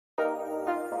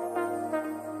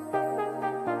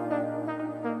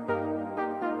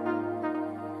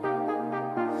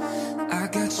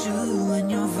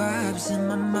vibes in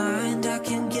my mind, I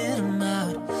can't get them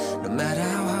out, no matter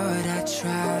how hard I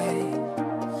try.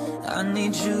 I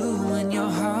need you and your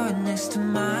heart next to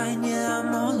mine. Yeah,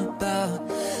 I'm all about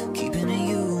keeping it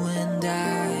you and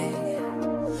I.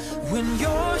 When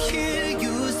you're here,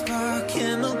 you spark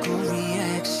chemical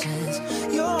reactions.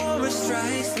 Your aura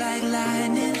strikes like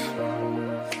lightning.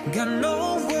 Got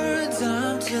no words,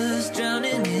 I'm just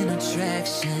drowning in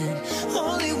attraction.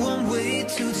 Only one way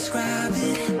to describe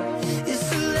it.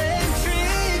 It's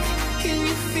electric, can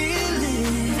you feel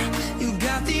it? You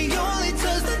got the only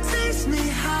touch that takes me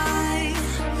high.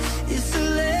 It's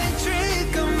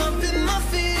electric, I'm up in my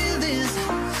feelings.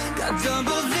 Got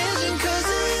double vision 'cause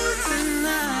of you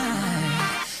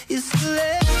tonight. It's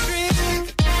electric.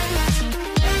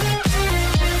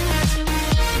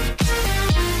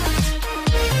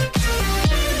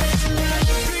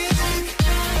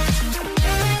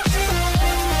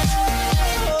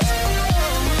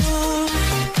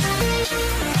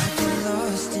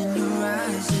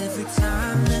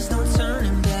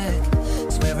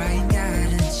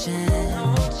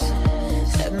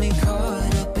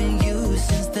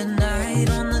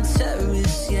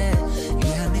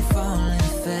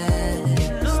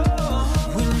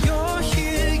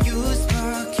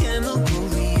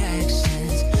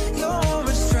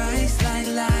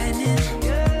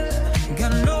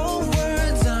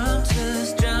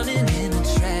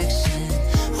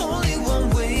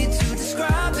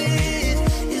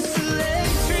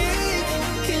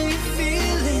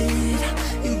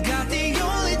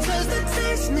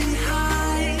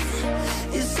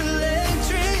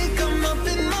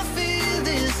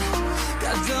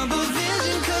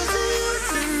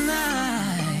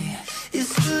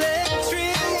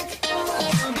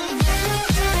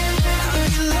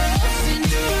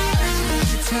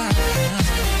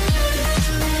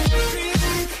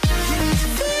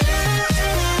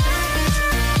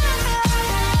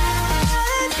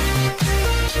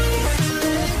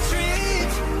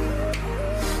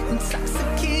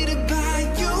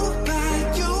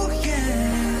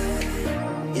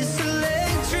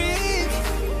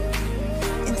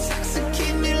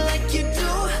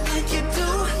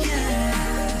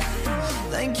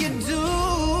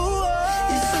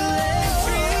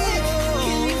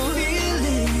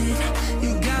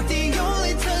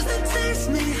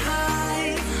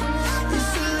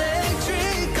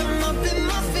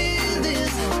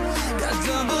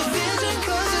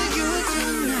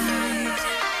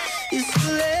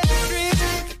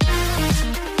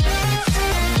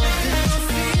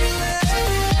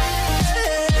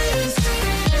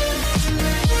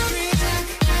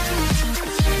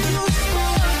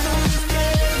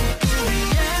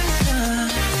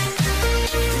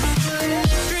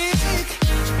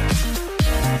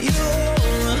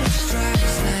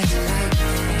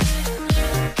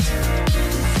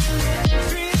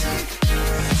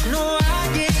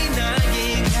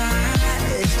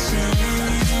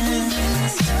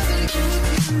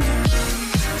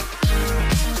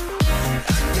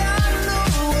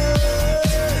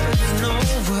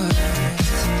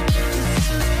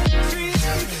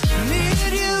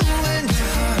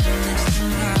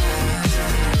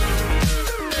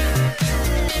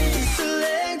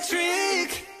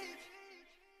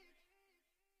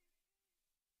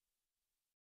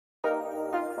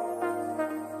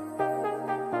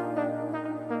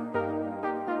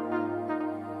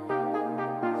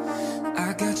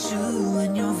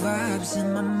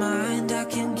 In my mind, I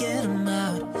can't get them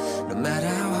out, no matter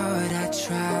how hard I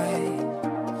try.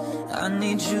 I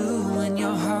need you and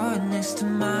your heart next to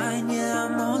mine. Yeah,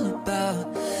 I'm all about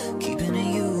keeping it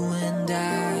you and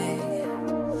I.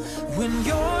 When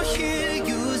you're here,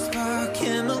 you spark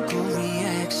chemical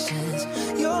reactions.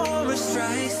 Your aura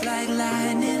strikes like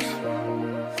lightning.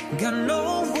 Got no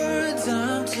words,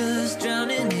 I'm just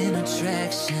drowning in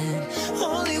attraction.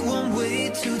 Only one way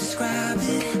to describe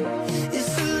it.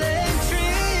 It's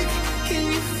electric, can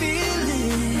you feel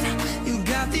it? You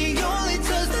got the only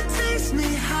touch that takes me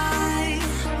high.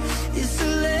 It's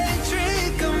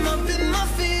electric, I'm up in my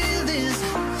feelings.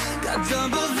 Got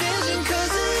double vision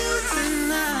 'cause of you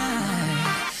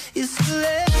tonight. It's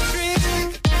electric.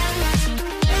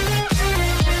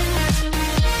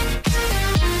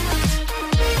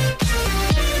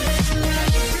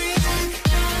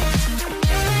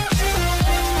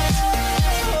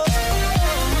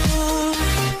 Oh,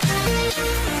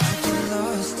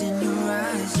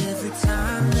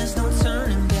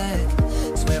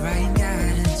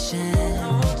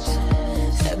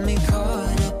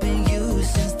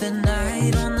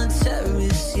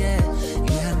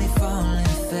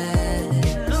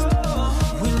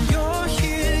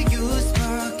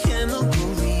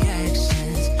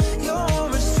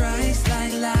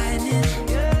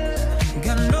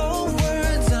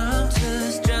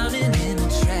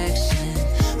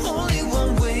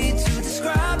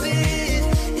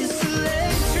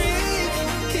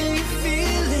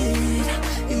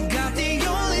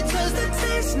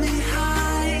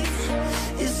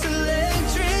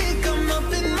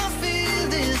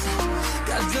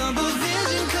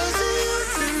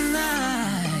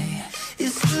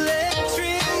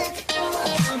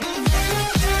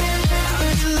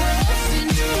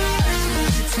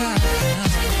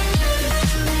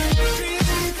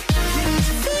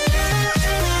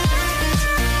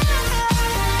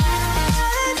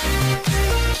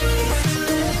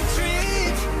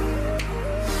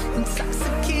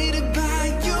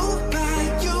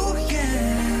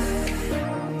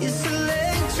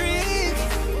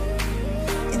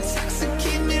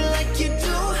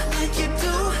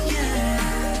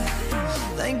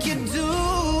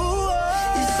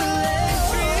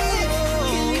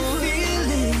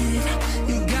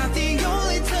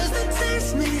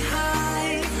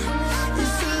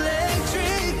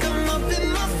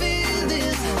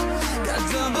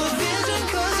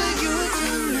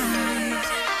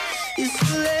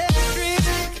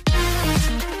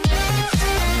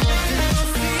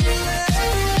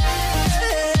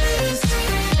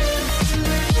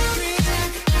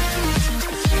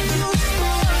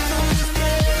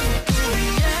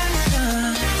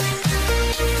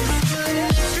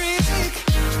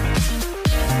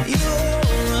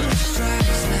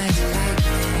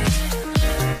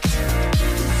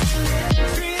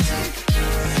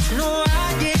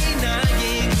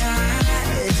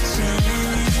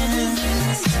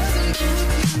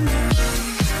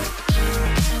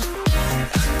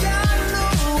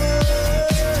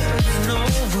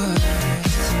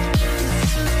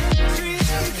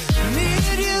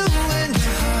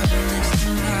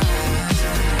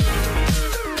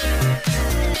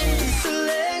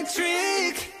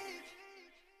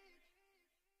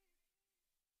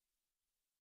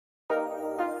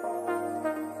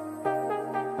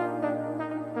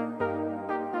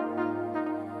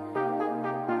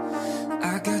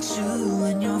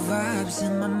 vibes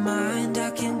in my mind,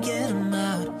 I can't get them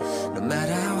out. No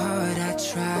matter how hard I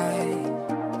try,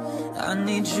 I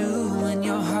need you and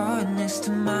your heart next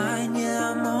to mine.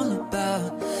 Yeah, I'm all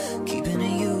about keeping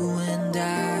it you and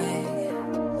I.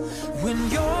 When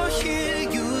you're here,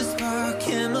 you spark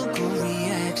chemical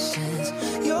reactions.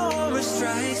 Your aura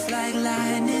strikes like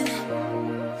lightning.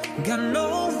 Got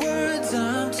no words,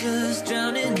 I'm just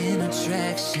drowning in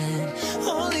attraction.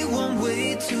 Only one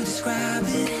way to describe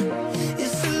it.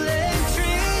 It's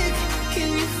electric, can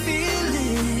you feel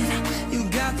it? You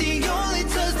got the only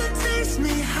touch that takes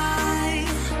me high.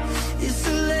 It's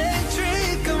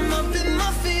electric, I'm up in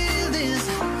my feelings.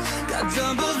 Got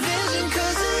double vision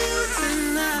 'cause of you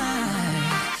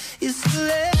tonight. It's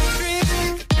electric.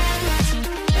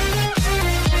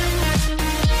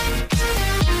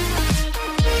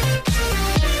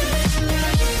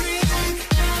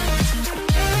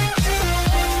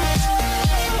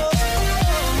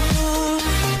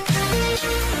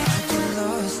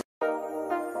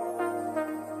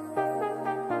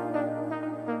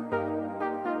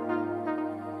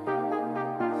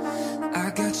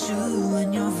 I got you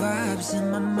and your vibes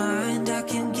in my mind, I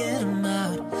can't get them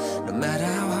out. No matter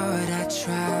how hard I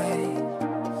try,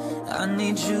 I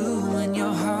need you and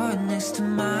your heart next to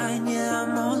mine. Yeah,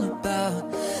 I'm all about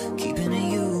keeping it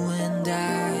you and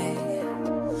I.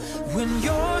 When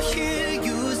you're here,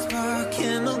 you spark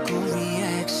chemical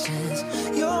reactions.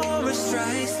 Your aura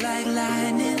strikes like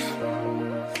lightning.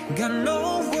 Got no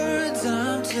words,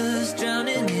 I'm just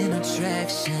drowning in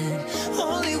attraction.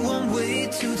 Only one way